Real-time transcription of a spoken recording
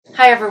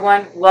Hi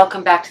everyone,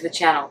 welcome back to the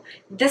channel.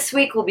 This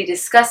week we'll be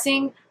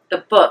discussing the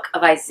book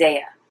of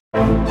Isaiah.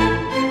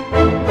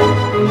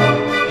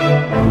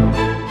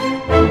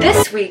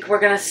 This week we're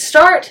going to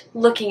start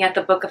looking at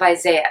the book of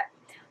Isaiah.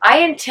 I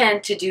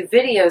intend to do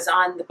videos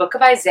on the book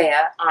of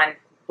Isaiah, on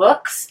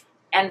books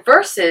and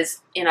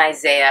verses in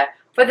Isaiah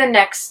for the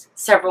next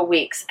several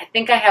weeks. I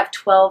think I have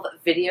 12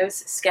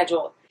 videos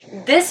scheduled.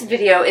 This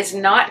video is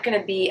not going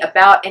to be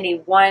about any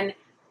one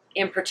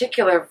in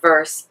particular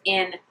verse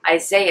in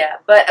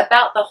Isaiah, but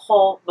about the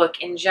whole book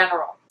in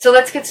general. So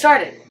let's get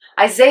started.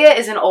 Isaiah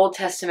is an Old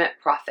Testament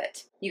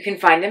prophet. You can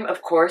find him,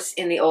 of course,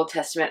 in the Old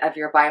Testament of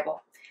your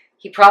Bible.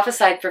 He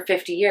prophesied for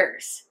 50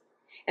 years.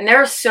 And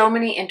there are so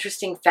many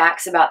interesting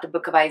facts about the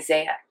book of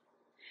Isaiah.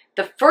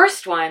 The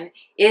first one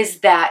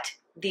is that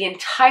the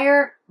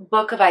entire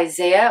book of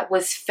Isaiah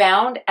was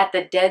found at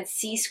the Dead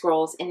Sea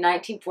Scrolls in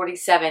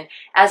 1947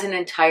 as an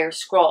entire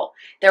scroll.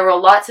 There were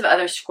lots of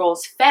other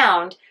scrolls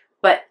found,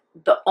 but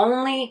the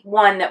only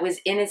one that was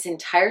in its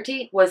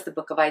entirety was the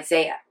book of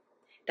Isaiah.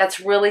 That's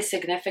really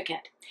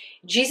significant.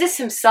 Jesus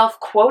himself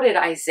quoted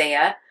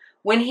Isaiah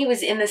when he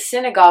was in the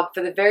synagogue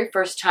for the very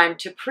first time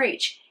to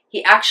preach.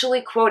 He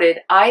actually quoted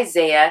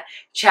Isaiah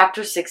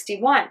chapter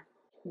 61.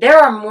 There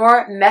are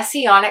more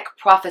messianic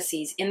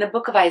prophecies in the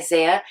book of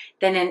Isaiah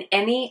than in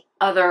any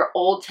other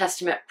Old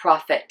Testament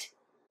prophet.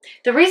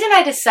 The reason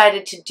I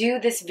decided to do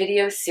this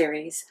video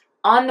series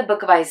on the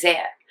book of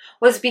Isaiah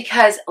was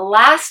because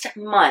last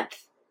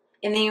month,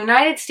 in the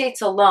United States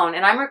alone,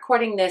 and I'm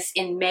recording this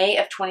in May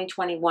of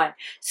 2021,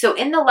 so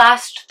in the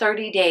last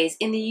 30 days,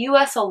 in the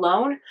US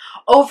alone,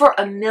 over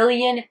 1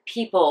 million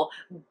people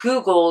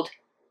Googled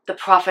the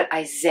prophet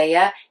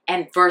Isaiah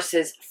and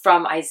verses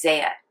from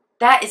Isaiah.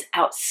 That is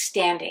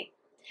outstanding.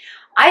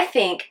 I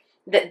think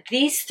that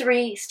these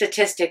three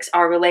statistics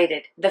are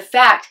related. The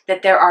fact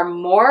that there are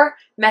more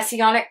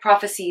messianic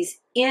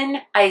prophecies in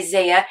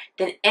Isaiah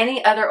than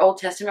any other Old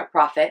Testament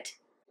prophet,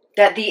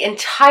 that the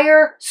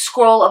entire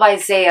scroll of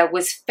Isaiah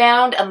was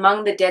found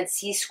among the Dead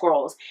Sea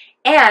Scrolls,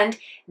 and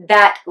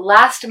that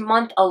last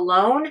month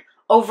alone,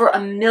 over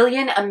 1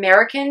 million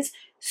Americans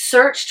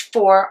searched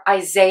for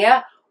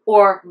Isaiah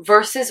or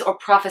verses or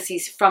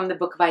prophecies from the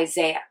book of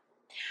Isaiah.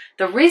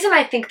 The reason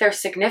I think they're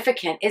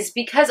significant is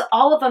because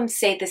all of them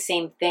say the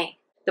same thing.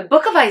 The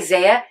book of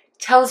Isaiah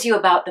tells you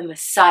about the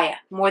Messiah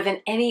more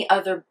than any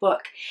other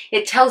book.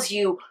 It tells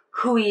you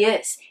who he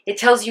is. It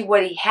tells you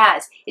what he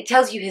has. It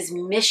tells you his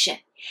mission.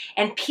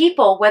 And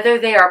people, whether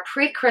they are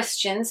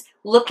pre-Christians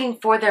looking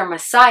for their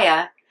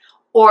Messiah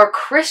or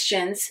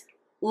Christians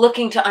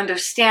looking to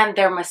understand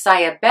their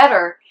Messiah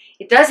better,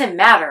 it doesn't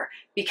matter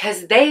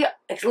because they,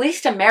 at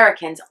least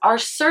Americans, are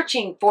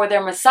searching for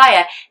their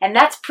Messiah, and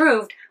that's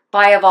proved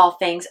by, of all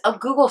things, a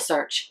Google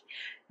search.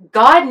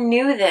 God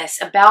knew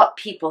this about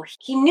people.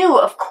 He knew,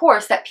 of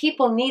course, that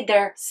people need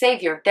their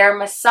Savior, their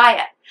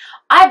Messiah.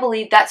 I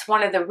believe that's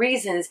one of the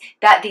reasons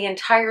that the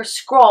entire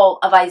scroll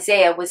of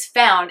Isaiah was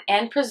found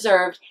and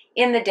preserved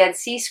in the Dead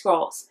Sea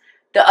Scrolls.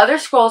 The other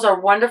scrolls are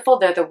wonderful.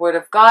 They're the Word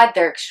of God.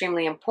 They're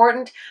extremely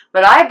important.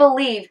 But I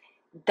believe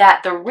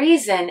that the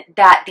reason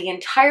that the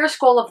entire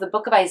scroll of the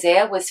book of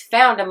Isaiah was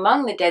found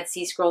among the Dead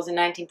Sea Scrolls in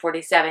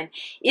 1947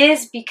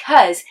 is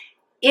because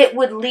it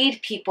would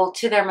lead people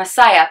to their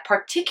Messiah,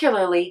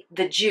 particularly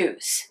the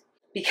Jews.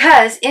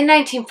 Because in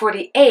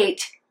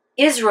 1948,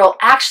 Israel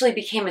actually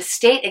became a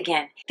state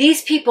again.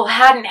 These people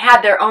hadn't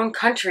had their own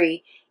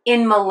country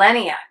in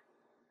millennia.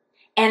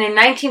 And in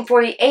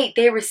 1948,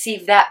 they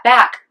received that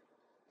back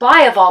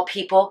by, of all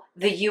people,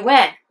 the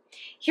UN.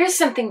 Here's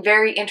something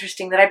very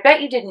interesting that I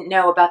bet you didn't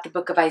know about the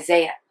book of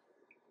Isaiah.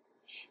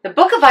 The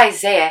book of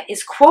Isaiah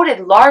is quoted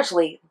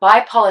largely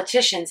by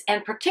politicians,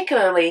 and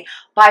particularly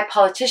by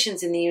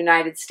politicians in the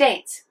United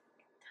States.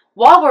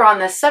 While we're on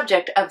the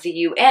subject of the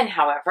UN,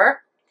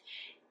 however,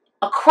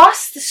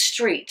 across the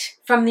street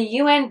from the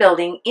UN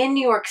building in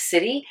New York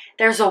City,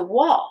 there's a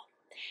wall.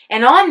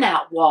 And on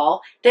that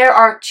wall, there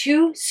are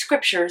two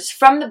scriptures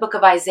from the book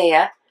of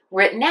Isaiah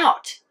written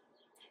out.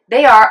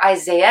 They are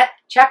Isaiah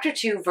chapter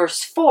 2,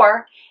 verse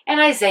 4, and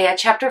Isaiah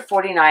chapter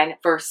 49,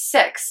 verse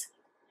 6.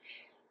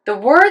 The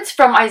words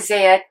from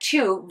Isaiah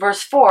 2,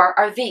 verse 4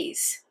 are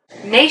these: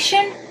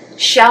 "Nation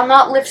shall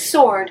not lift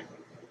sword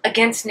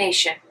against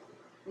nation,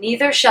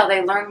 neither shall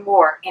they learn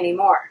war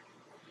anymore."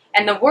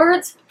 And the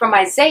words from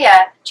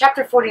Isaiah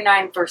chapter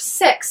 49, verse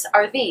 6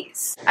 are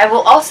these: "I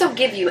will also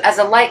give you as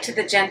a light to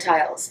the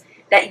Gentiles,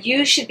 that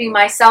you should be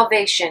my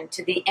salvation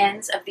to the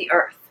ends of the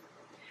earth."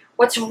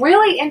 What's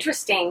really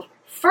interesting,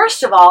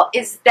 first of all,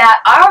 is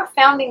that our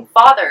founding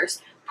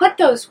fathers put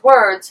those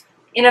words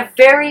in a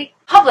very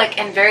public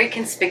and very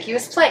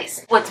conspicuous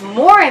place. What's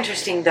more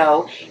interesting,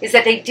 though, is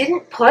that they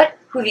didn't put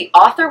who the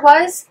author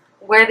was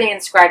where they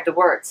inscribed the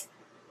words.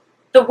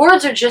 The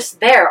words are just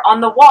there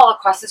on the wall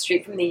across the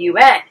street from the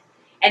UN.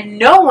 And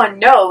no one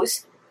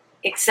knows,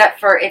 except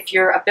for if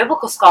you're a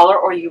biblical scholar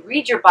or you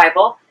read your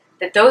Bible,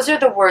 that those are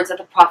the words of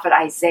the prophet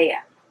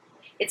Isaiah.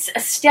 It's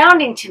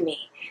astounding to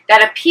me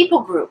that a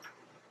people group,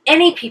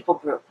 any people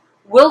group,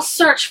 will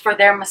search for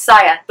their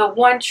Messiah, the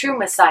one true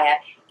Messiah,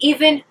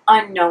 even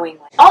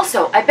unknowingly.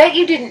 Also, I bet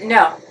you didn't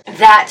know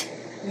that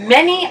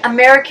many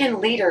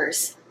American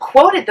leaders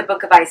quoted the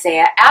book of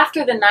Isaiah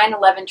after the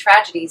 9/11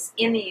 tragedies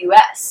in the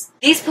U.S.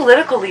 These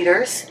political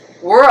leaders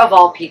were, of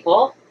all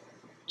people,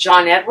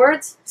 John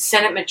Edwards,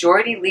 Senate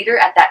Majority Leader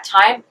at that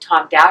time,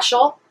 Tom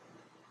Daschle,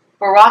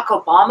 Barack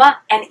Obama,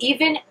 and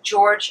even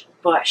George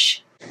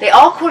Bush. They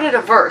all quoted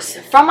a verse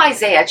from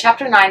Isaiah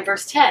chapter 9,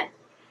 verse 10,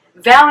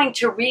 vowing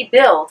to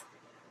rebuild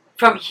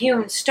from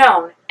hewn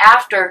stone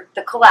after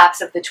the collapse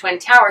of the Twin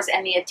Towers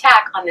and the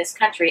attack on this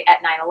country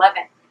at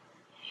 9/11.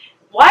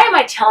 Why am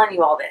I telling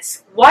you all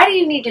this? Why do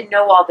you need to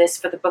know all this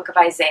for the book of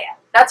Isaiah?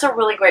 That's a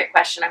really great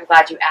question. I'm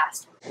glad you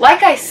asked.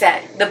 Like I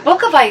said, the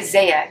book of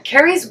Isaiah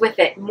carries with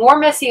it more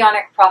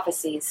messianic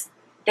prophecies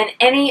than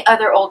any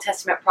other Old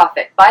Testament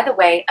prophet. By the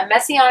way, a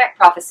messianic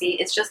prophecy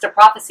is just a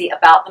prophecy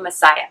about the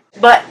Messiah.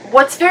 But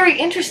what's very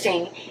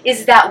interesting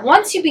is that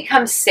once you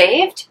become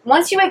saved,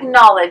 once you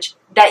acknowledge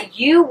that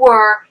you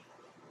were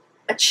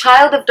a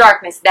child of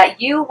darkness, that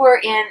you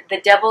were in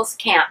the devil's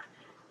camp,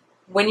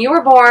 when you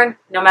were born,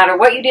 no matter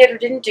what you did or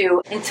didn't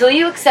do, until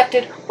you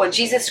accepted what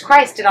Jesus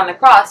Christ did on the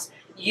cross,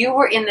 you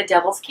were in the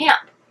devil's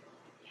camp.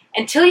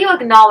 Until you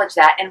acknowledge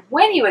that, and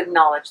when you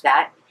acknowledge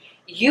that,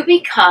 you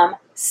become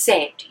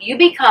saved. You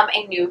become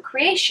a new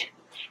creation.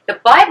 The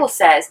Bible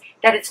says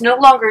that it's no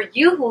longer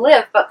you who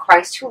live, but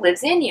Christ who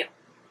lives in you.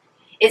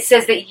 It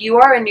says that you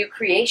are a new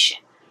creation.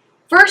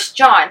 1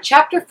 John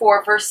chapter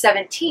 4, verse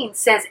 17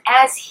 says,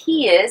 as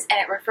he is,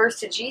 and it refers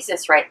to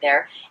Jesus right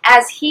there,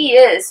 as he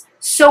is,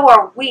 so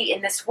are we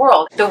in this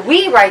world. The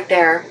we right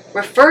there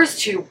refers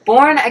to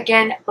born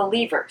again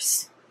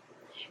believers.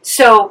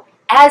 So,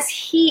 as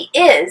he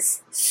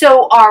is,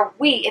 so are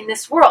we in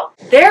this world.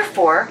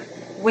 Therefore,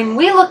 when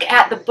we look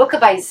at the book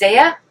of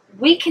Isaiah,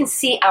 we can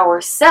see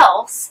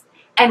ourselves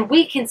and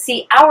we can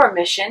see our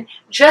mission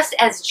just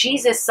as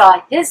Jesus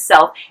saw his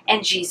self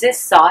and Jesus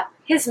saw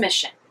his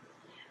mission.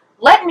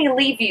 Let me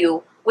leave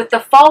you with the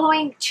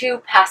following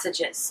two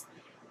passages.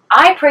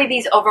 I pray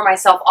these over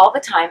myself all the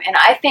time, and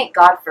I thank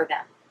God for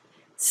them.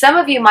 Some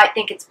of you might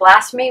think it's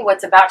blasphemy,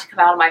 what's about to come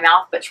out of my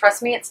mouth, but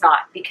trust me, it's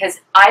not, because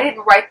I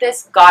didn't write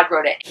this, God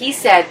wrote it. He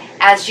said,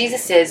 as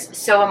Jesus is,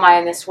 so am I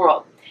in this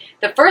world.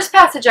 The first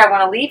passage I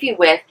want to leave you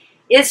with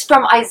is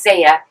from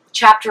Isaiah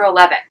chapter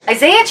 11.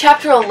 Isaiah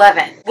chapter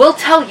 11 will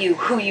tell you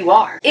who you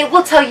are. It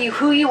will tell you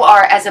who you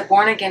are as a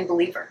born-again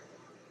believer.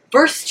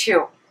 Verse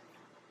 2.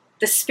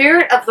 The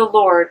Spirit of the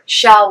Lord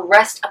shall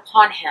rest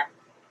upon him,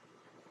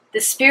 the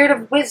Spirit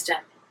of wisdom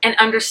and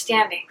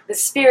understanding, the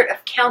Spirit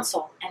of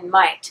counsel and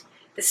might,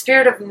 the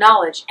Spirit of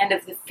knowledge and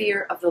of the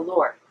fear of the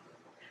Lord.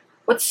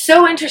 What's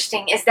so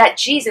interesting is that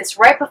Jesus,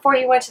 right before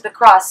he went to the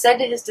cross, said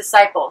to his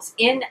disciples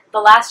in the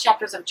last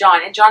chapters of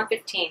John, in John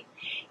 15,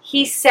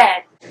 he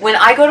said, when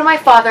I go to my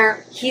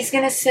Father, he's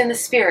going to send the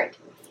Spirit.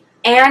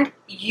 And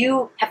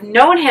you have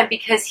known him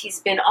because he's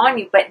been on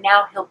you, but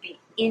now he'll be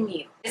in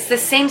you. It's the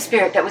same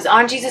Spirit that was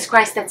on Jesus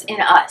Christ that's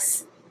in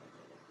us.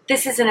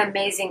 This is an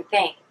amazing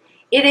thing.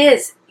 It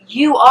is,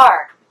 you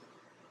are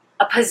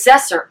a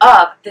possessor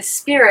of the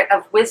Spirit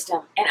of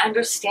wisdom and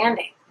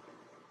understanding.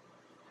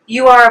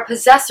 You are a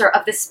possessor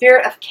of the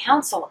Spirit of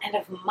counsel and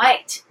of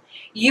might.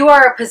 You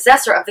are a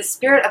possessor of the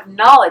Spirit of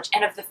knowledge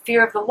and of the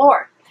fear of the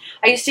Lord.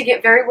 I used to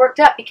get very worked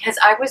up because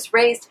I was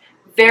raised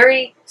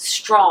very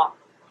strong.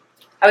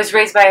 I was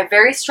raised by a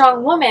very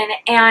strong woman,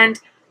 and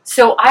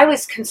so I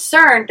was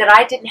concerned that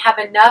I didn't have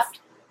enough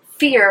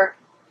fear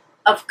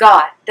of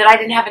God, that I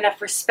didn't have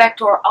enough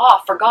respect or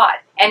awe for God.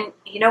 And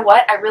you know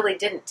what? I really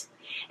didn't.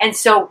 And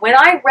so when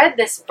I read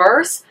this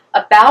verse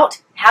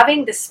about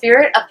having the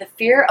spirit of the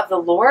fear of the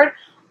Lord,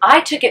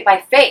 I took it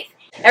by faith.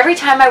 Every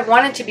time I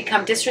wanted to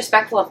become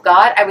disrespectful of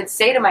God, I would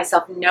say to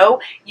myself, no,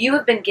 you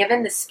have been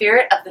given the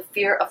spirit of the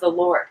fear of the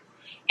Lord.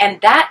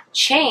 And that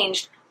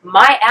changed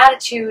my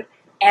attitude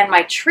and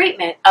my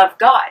treatment of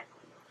God.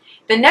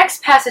 The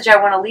next passage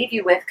I want to leave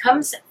you with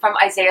comes from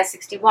Isaiah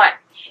 61.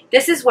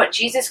 This is what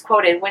Jesus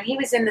quoted when he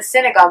was in the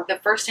synagogue the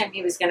first time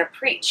he was going to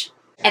preach.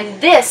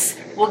 And this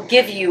will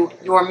give you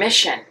your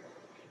mission.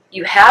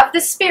 You have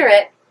the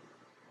Spirit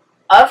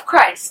of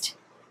Christ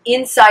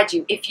inside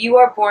you if you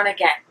are born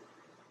again.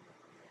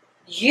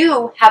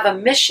 You have a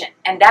mission,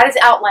 and that is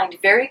outlined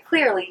very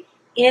clearly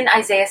in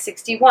Isaiah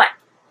 61.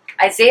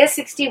 Isaiah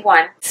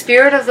 61,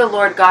 Spirit of the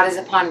Lord God is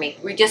upon me.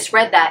 We just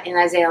read that in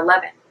Isaiah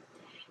 11.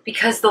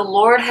 Because the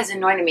Lord has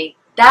anointed me.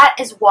 That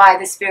is why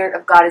the Spirit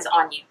of God is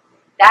on you.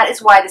 That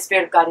is why the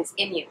Spirit of God is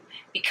in you.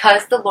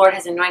 Because the Lord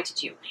has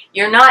anointed you.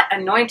 You're not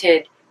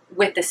anointed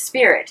with the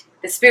Spirit.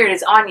 The Spirit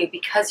is on you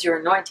because you're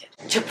anointed.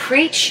 To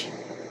preach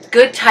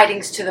good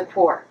tidings to the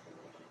poor.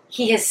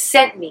 He has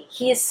sent me.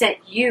 He has sent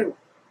you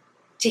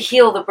to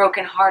heal the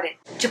brokenhearted.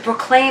 To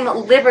proclaim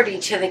liberty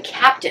to the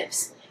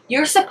captives.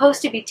 You're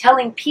supposed to be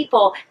telling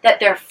people that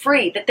they're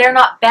free, that they're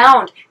not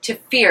bound to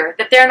fear,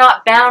 that they're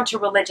not bound to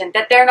religion,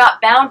 that they're not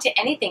bound to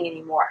anything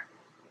anymore.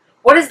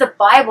 What does the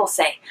Bible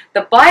say?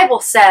 The Bible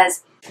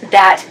says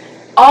that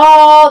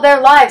all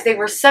their lives they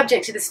were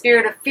subject to the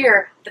spirit of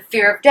fear, the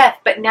fear of death,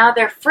 but now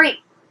they're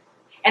free.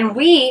 And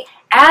we,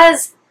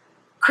 as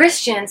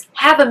Christians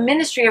have a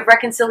ministry of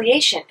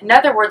reconciliation. In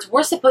other words,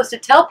 we're supposed to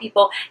tell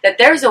people that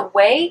there's a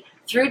way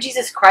through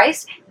Jesus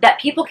Christ that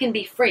people can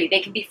be free.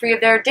 They can be free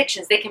of their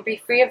addictions. They can be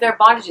free of their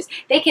bondages.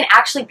 They can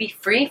actually be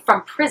free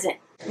from prison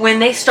when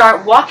they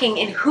start walking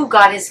in who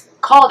God has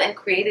called and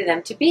created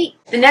them to be.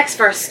 The next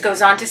verse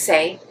goes on to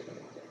say,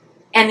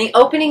 and the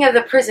opening of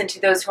the prison to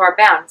those who are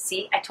bound.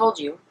 See, I told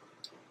you.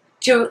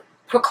 To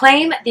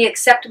proclaim the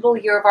acceptable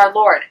year of our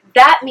Lord.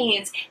 That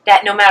means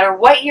that no matter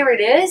what year it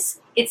is,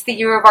 it's the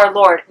year of our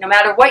Lord. No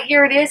matter what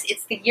year it is,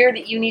 it's the year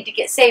that you need to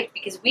get saved,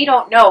 because we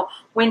don't know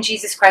when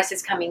Jesus Christ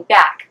is coming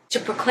back. To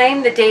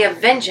proclaim the day of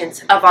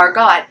vengeance of our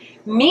God.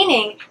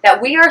 Meaning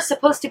that we are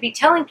supposed to be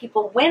telling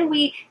people, when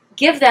we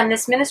give them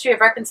this ministry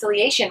of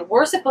reconciliation,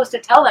 we're supposed to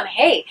tell them,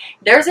 hey,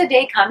 there's a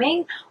day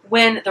coming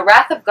when the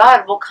wrath of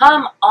God will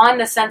come on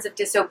the sons of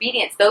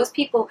disobedience, those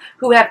people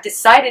who have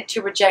decided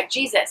to reject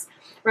Jesus.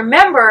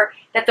 Remember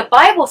that the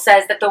Bible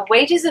says that the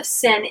wages of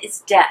sin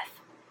is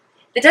death.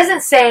 It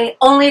doesn't say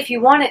only if you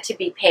want it to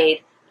be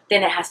paid,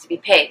 then it has to be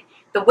paid.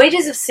 The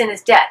wages of sin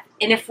is death.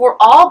 And if we're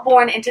all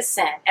born into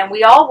sin, and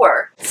we all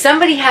were,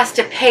 somebody has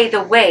to pay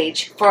the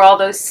wage for all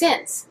those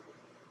sins.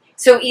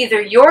 So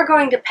either you're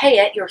going to pay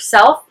it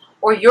yourself,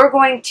 or you're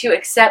going to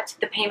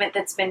accept the payment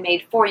that's been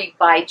made for you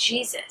by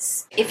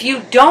Jesus. If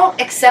you don't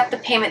accept the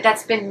payment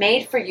that's been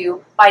made for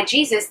you by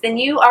Jesus, then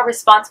you are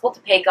responsible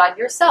to pay God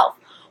yourself.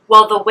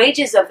 Well, the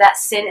wages of that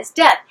sin is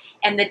death,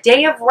 and the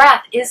day of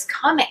wrath is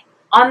coming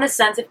on the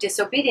sons of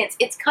disobedience.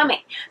 It's coming.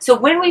 So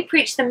when we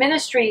preach the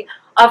ministry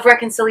of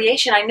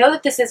reconciliation, I know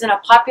that this isn't a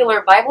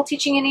popular Bible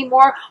teaching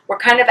anymore. We're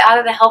kind of out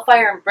of the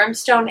hellfire and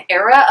brimstone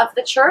era of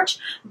the church,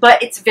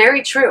 but it's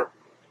very true.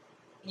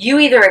 You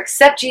either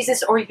accept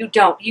Jesus or you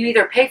don't. You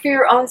either pay for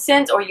your own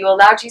sins or you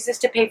allow Jesus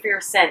to pay for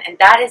your sin, and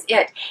that is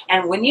it.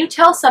 And when you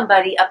tell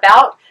somebody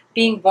about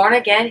being born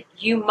again,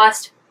 you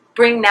must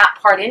bring that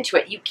part into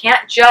it. You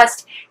can't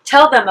just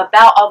tell them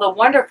about all the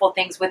wonderful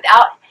things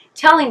without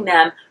telling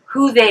them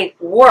who they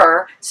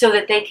were so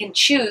that they can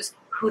choose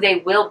who they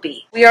will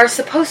be. We are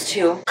supposed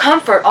to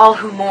comfort all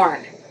who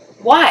mourn.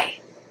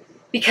 Why?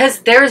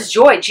 Because there is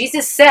joy.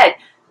 Jesus said,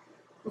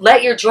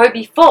 let your joy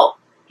be full.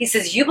 He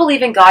says, you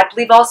believe in God,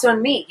 believe also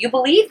in me. You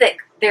believe that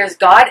there's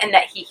God and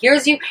that He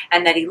hears you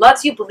and that He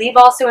loves you, believe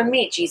also in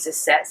me, Jesus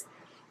says.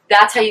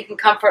 That's how you can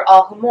comfort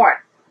all who mourn.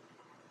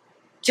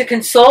 To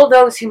console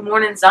those who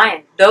mourn in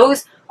Zion.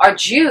 Those are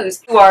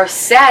Jews who are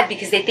sad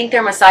because they think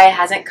their Messiah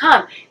hasn't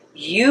come.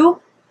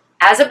 You,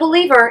 as a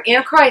believer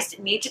in Christ,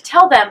 need to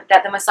tell them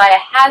that the Messiah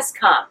has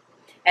come.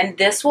 And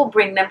this will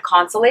bring them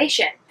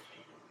consolation.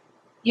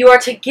 You are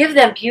to give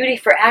them beauty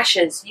for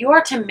ashes. You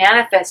are to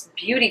manifest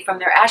beauty from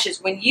their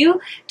ashes. When you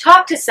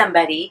talk to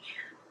somebody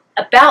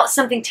about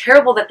something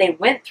terrible that they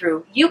went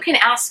through, you can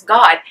ask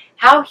God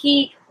how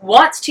He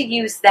wants to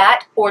use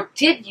that or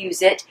did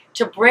use it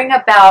to bring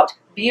about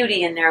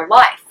beauty in their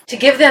life. To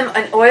give them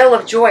an oil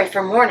of joy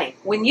for mourning.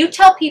 When you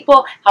tell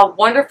people how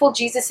wonderful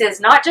Jesus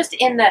is, not just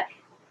in the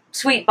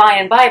sweet by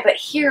and by, but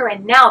here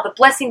and now, the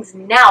blessings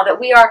now, that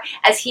we are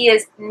as He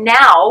is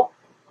now,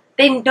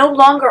 they no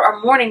longer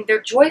are mourning,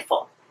 they're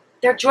joyful.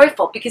 They're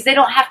joyful because they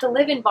don't have to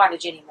live in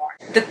bondage anymore.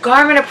 The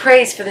garment of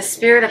praise for the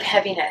spirit of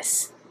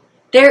heaviness.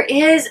 There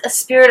is a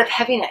spirit of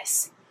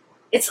heaviness.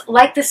 It's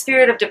like the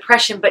spirit of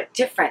depression, but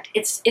different.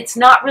 It's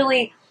not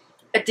really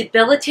a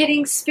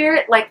debilitating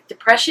spirit like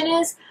depression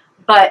is,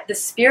 but the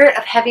spirit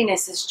of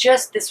heaviness is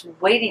just this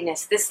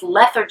weightiness, this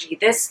lethargy,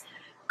 this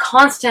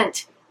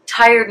constant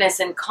tiredness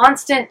and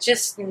constant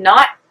just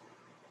not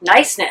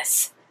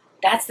niceness.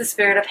 That's the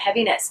spirit of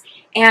heaviness.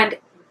 And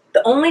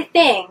the only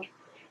thing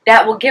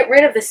that will get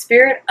rid of the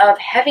spirit of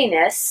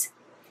heaviness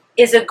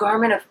is a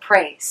garment of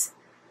praise.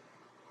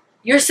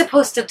 You're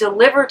supposed to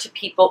deliver to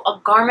people a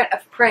garment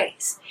of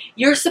praise.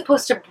 You're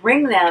supposed to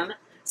bring them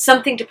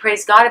something to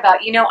praise God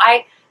about. You know,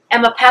 I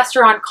am a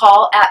pastor on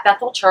call at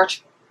Bethel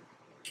Church,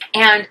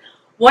 and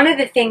one of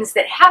the things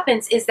that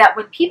happens is that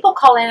when people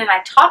call in and I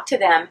talk to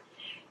them,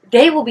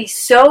 they will be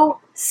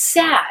so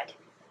sad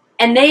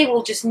and they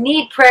will just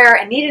need prayer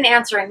and need an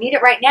answer and need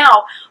it right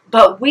now.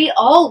 But we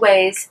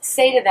always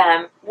say to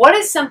them, what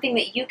is something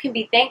that you can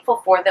be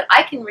thankful for that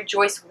I can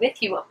rejoice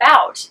with you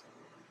about?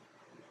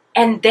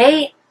 And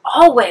they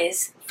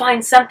always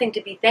find something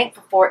to be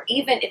thankful for,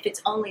 even if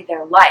it's only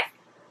their life,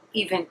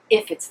 even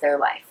if it's their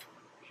life.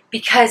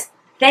 Because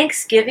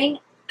thanksgiving,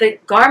 the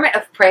garment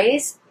of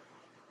praise,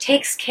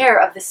 takes care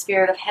of the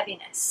spirit of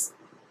heaviness.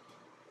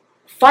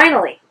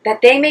 Finally,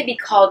 that they may be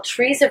called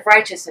trees of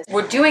righteousness.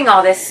 We're doing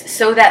all this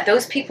so that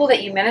those people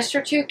that you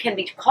minister to can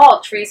be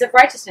called trees of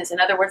righteousness. In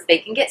other words, they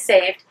can get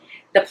saved.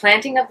 The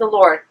planting of the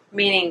Lord,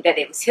 meaning that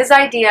it was His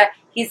idea,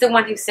 He's the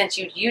one who sent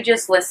you, you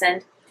just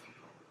listened,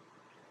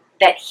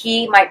 that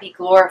He might be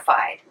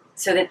glorified,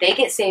 so that they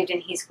get saved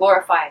and He's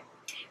glorified.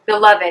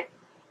 Beloved,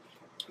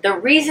 the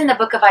reason the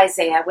book of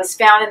Isaiah was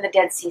found in the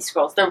Dead Sea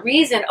Scrolls, the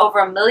reason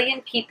over 1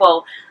 million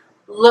people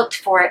looked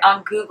for it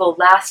on Google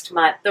last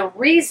month, the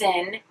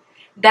reason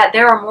that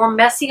there are more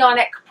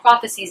messianic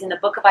prophecies in the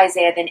book of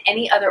Isaiah than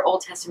any other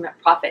Old Testament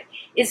prophet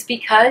is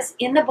because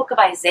in the book of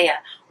Isaiah,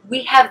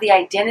 We have the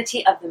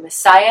identity of the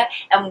Messiah,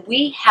 and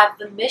we have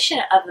the mission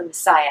of the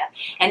Messiah.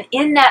 And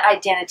in that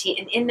identity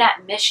and in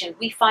that mission,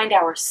 we find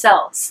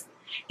ourselves.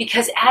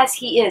 Because as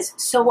He is,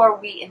 so are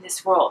we in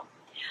this world.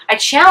 I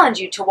challenge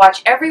you to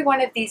watch every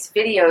one of these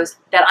videos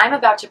that I'm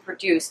about to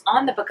produce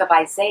on the book of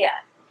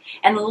Isaiah,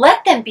 and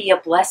let them be a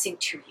blessing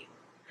to you.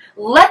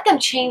 Let them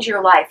change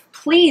your life.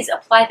 Please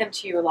apply them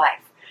to your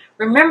life.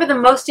 Remember, the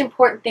most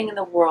important thing in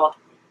the world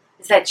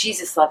is that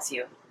Jesus loves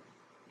you,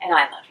 and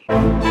I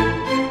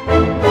love you.